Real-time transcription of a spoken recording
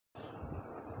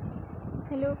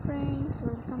Hello friends,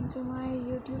 welcome to my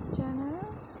YouTube channel.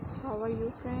 How are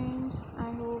you friends? I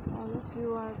hope all of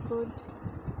you are good,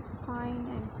 fine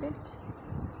and fit.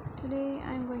 Today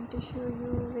I'm going to show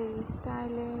you very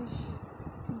stylish,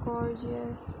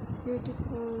 gorgeous,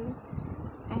 beautiful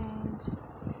and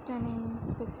stunning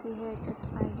pixie haircut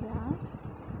ideas.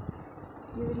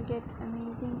 You will get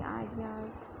amazing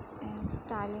ideas and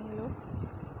styling looks.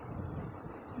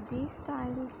 These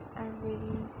styles are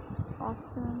very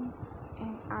awesome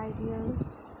and ideal,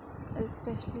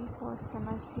 especially for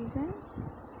summer season.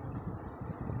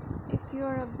 If you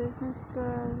are a business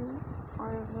girl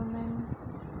or a woman,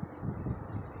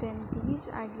 then these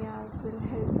ideas will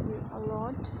help you a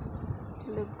lot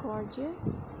to look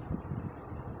gorgeous.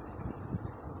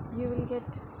 You will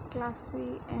get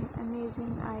classy and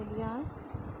amazing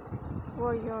ideas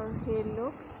for your hair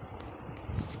looks.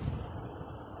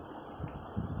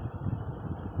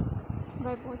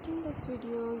 By watching this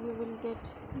video, you will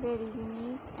get very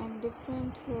unique and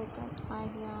different haircut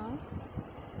ideas.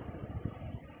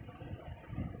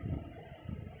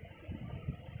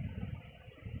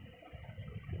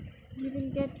 You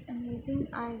will get amazing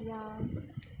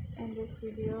ideas in this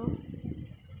video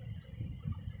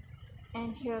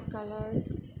and hair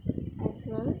colors as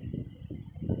well.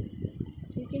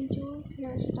 You can choose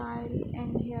hairstyle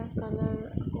and hair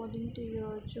color according to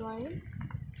your choice.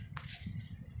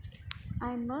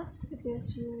 I must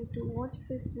suggest you to watch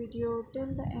this video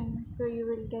till the end so you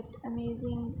will get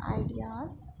amazing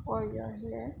ideas for your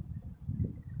hair.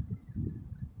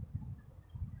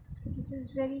 This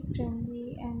is very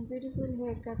trendy and beautiful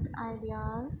haircut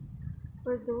ideas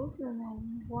for those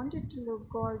women who wanted to look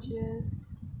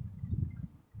gorgeous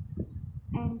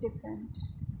and different.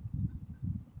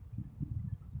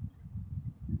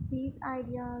 These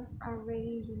ideas are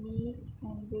very unique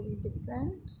and very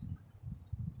different.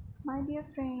 My dear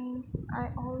friends,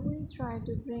 I always try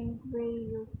to bring very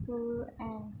useful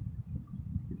and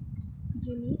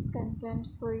unique content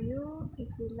for you. If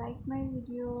you like my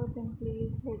video, then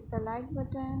please hit the like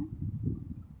button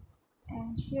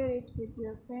and share it with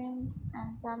your friends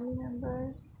and family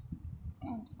members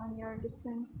and on your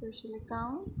different social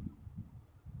accounts.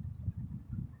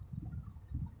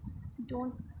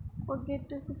 Don't forget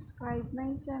to subscribe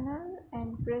my channel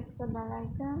and press the bell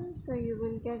icon so you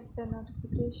will get the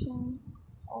notification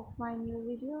of my new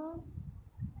videos.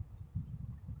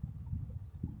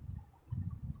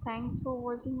 Thanks for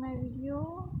watching my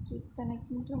video. Keep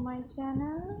connecting to my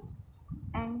channel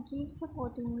and keep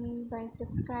supporting me by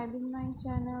subscribing my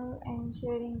channel and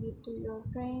sharing it to your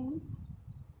friends.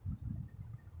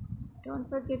 Don't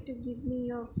forget to give me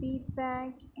your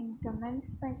feedback in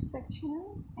comments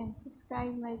section and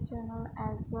subscribe my channel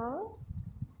as well.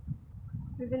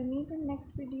 We will meet in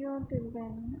next video. Till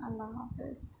then, Allah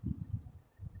Hafiz.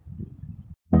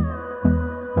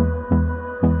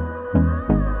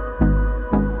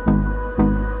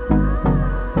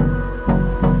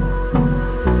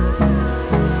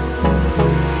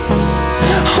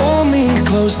 Hold me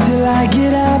close till I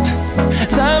get up.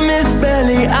 Time is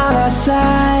barely on our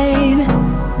side.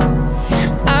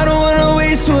 I don't wanna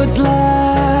waste what's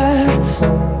left.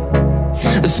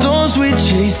 The storms we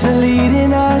chase are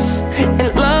leading us,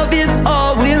 and love is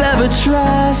all we'll ever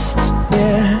trust.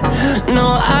 Yeah,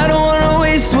 no, I don't wanna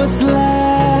waste what's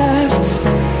left.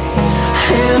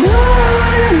 And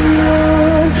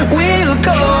on we'll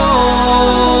go,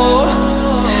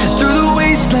 through the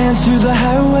wastelands, through the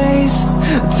highways,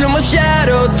 till my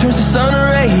shadow turns to sun rays.